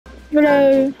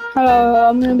Hello,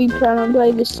 I'm gonna be trying to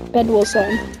play this Bedwars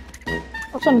game.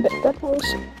 I've done a bit of Bedwars.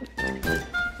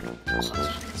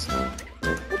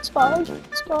 Let's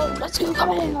go,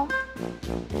 come in.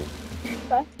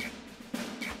 Okay.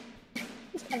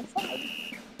 It's kind of fun.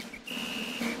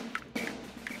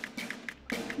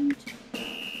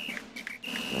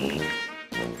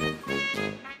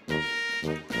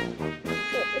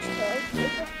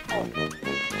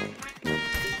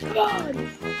 God!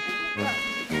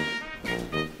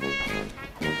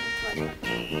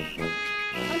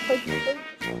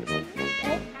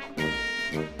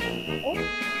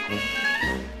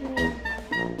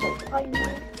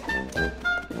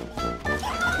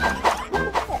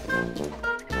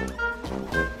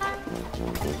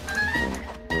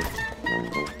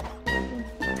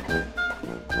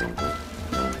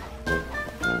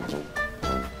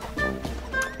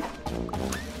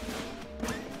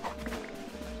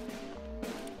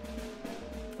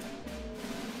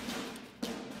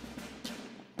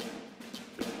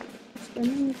 Let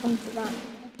me come to that.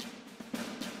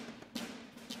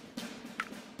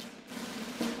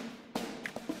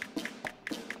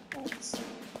 Let's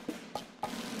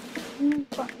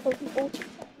back over the water.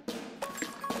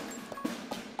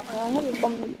 I have a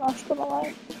bomb and flash for my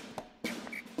life.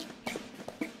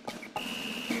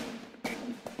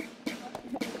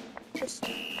 Just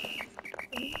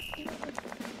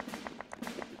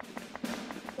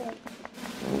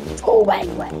oh wait.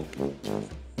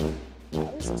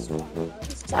 This is fun.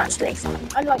 This is actually fun.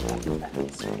 I like that.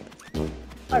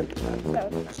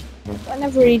 I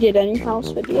never really did any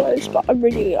house videos, but I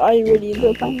really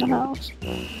enjoy playing the house.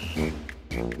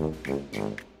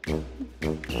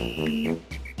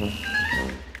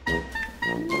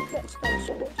 Let's go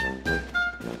sword.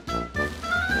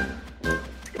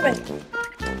 Wait.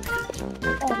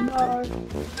 Oh no.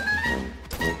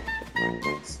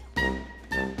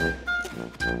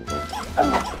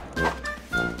 Oh.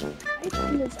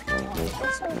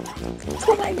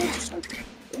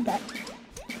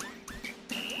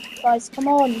 Guys, come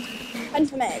on. Pen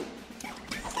for me.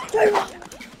 Don't run.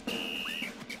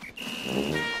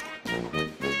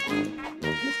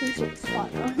 This music's fun.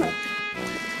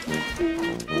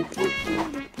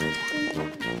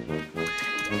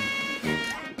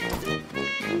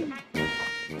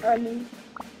 Early.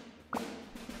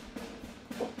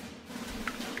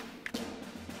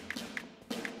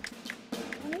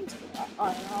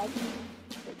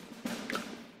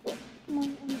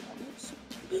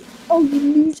 Oh, you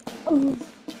lose. Oh,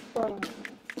 bro.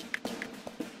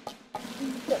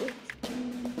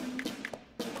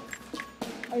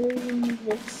 I really need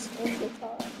this all the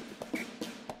time.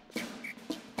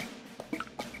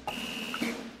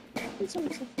 It's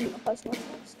almost like my personal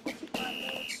thoughts. I keep buying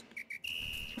those.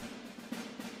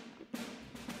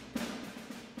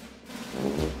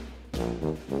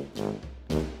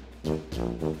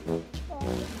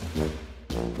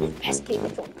 Pesky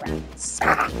little rats.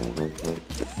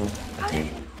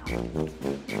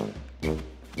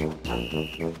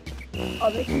 Oh,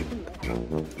 they can do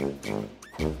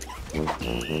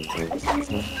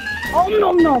oh,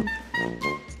 nom nom.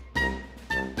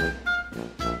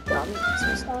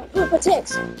 What's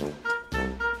this?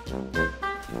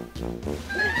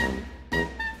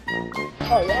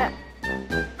 Oh, yeah.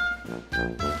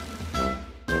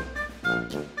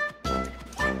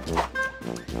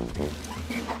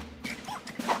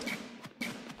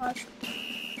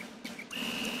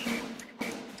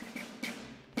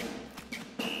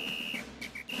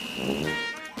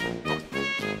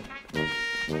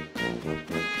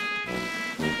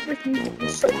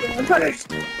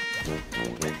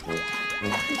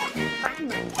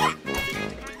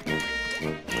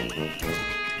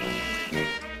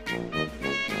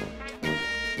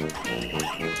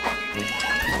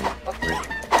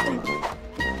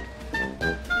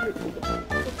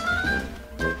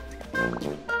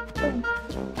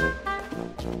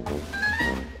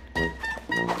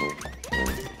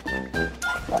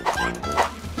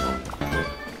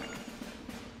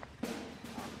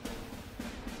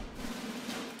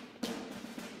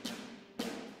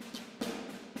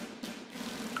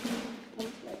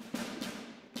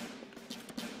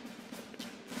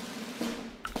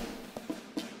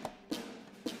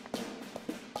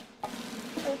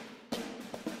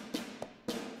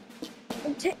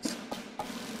 Ticks.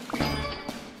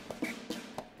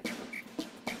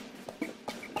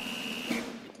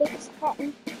 Ticks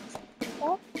cotton.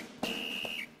 What?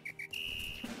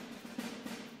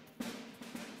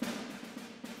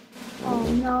 Oh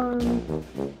no.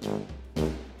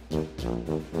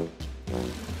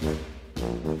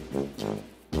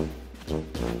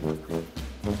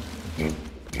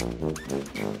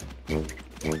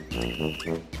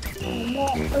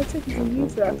 What other trick did you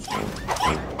use for us?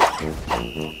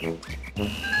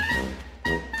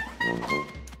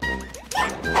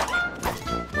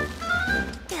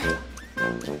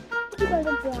 You guys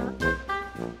up for that?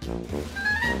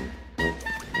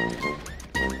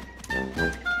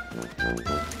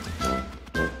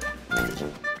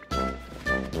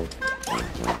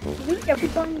 I think every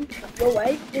time your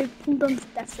way, the cooldowns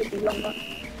death should be longer.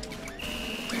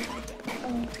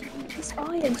 This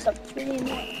iron stuff is really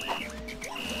annoying.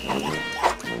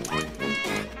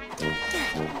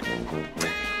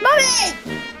 Mommy!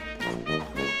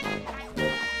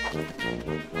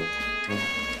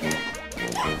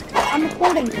 I'm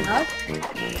recording, you know.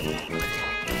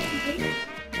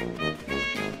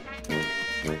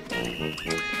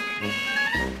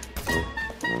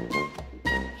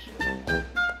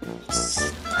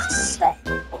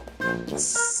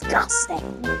 Disgusting.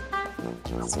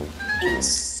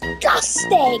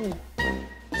 Disgusting.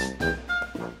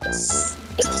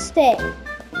 Disgusting.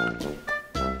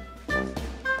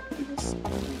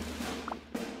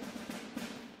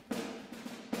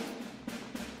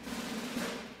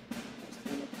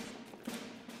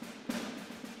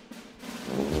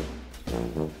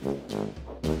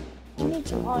 I need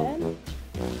some iron.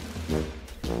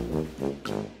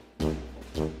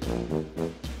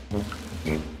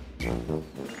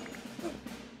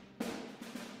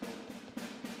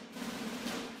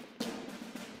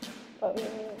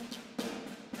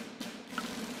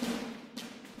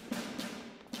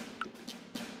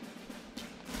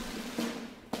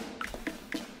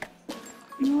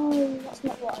 No, that's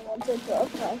not what I wanted, but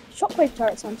okay. Shockwave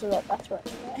turret sounds a lot better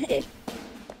actually.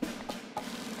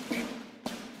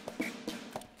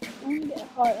 I'm gonna get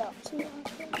higher up, see what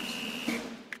happens.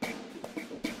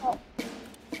 Oh.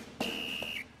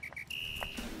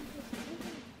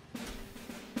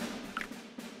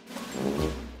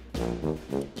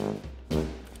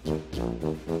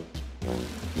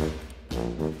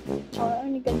 Oh, it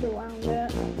only goes around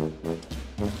it.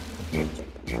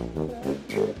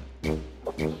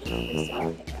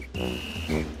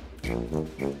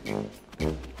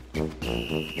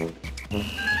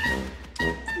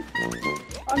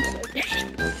 I'm so dead.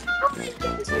 How did it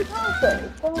get so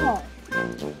powerful? God.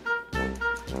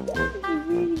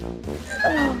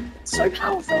 Oh, so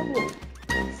powerful.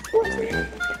 What is it?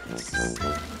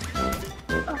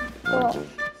 Oh, God.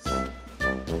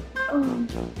 Oh,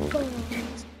 God.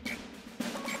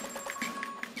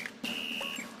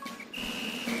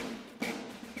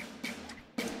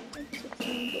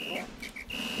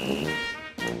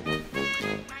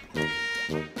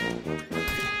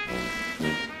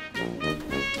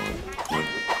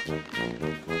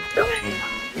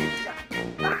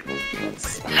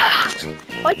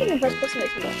 I think the first person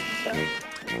makes me laugh, so.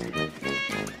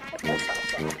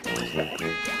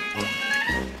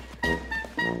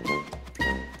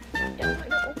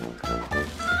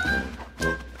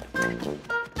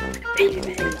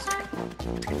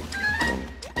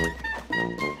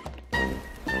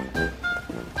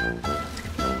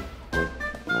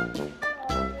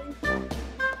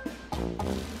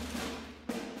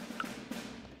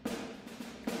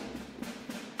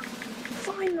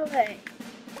 Finally!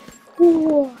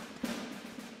 Ooh.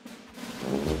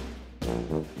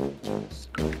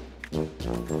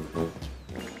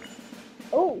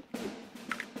 Oh.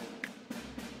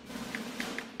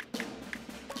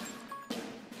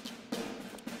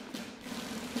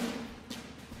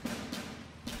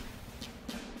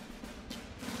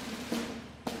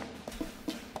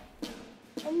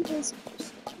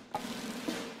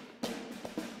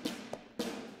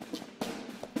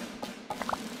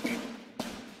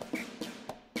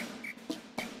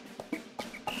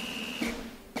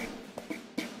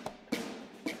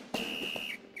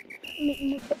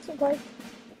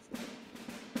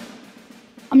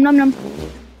 Num num.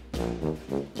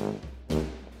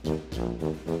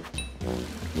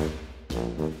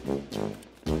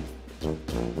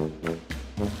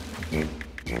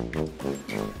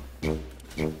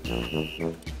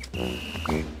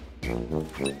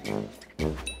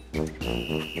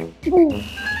 Ooh.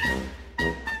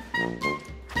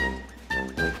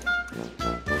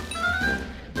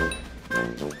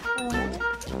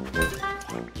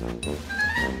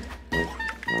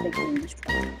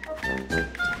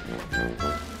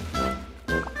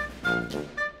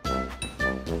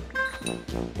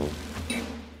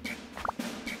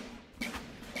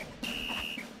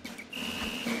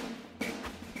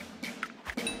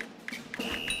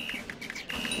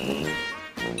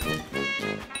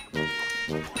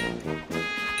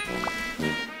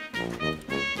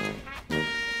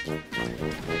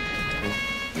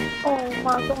 Oh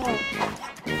my god.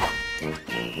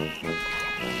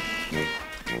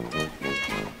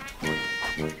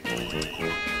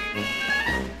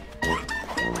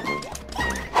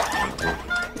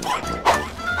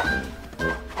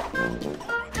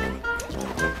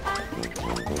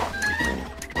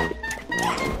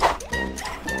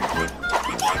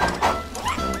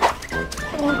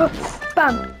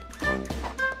 Bam.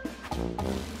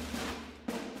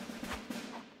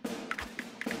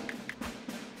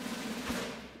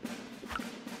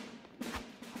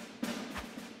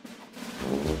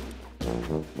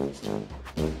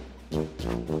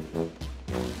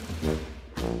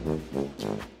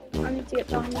 I need to get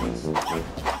diamonds.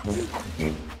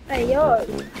 Hey yo!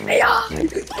 Hey yo!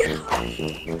 Get up!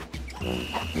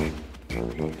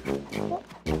 What?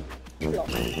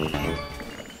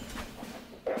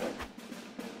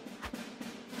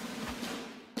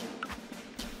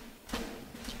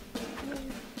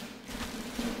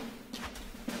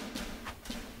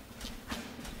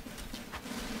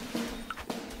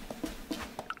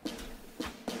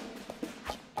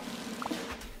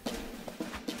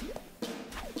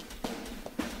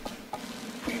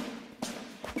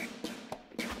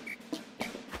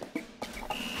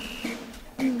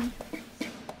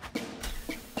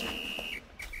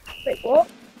 Wait, what?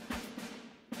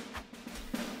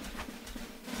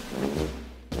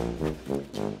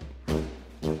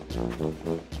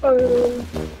 Oh.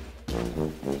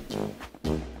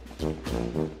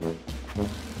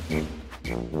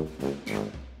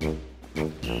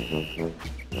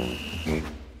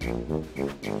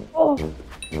 Oh.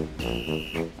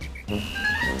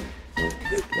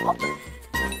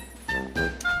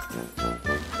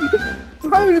 I'm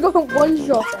gonna go one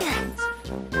shot.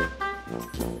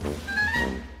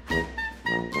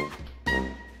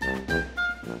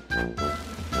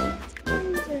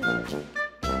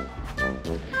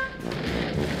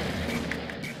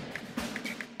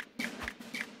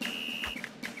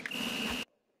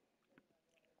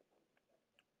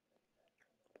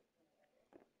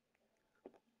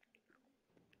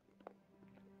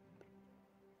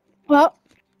 Well,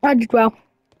 I did well.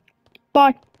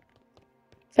 Bye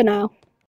for now.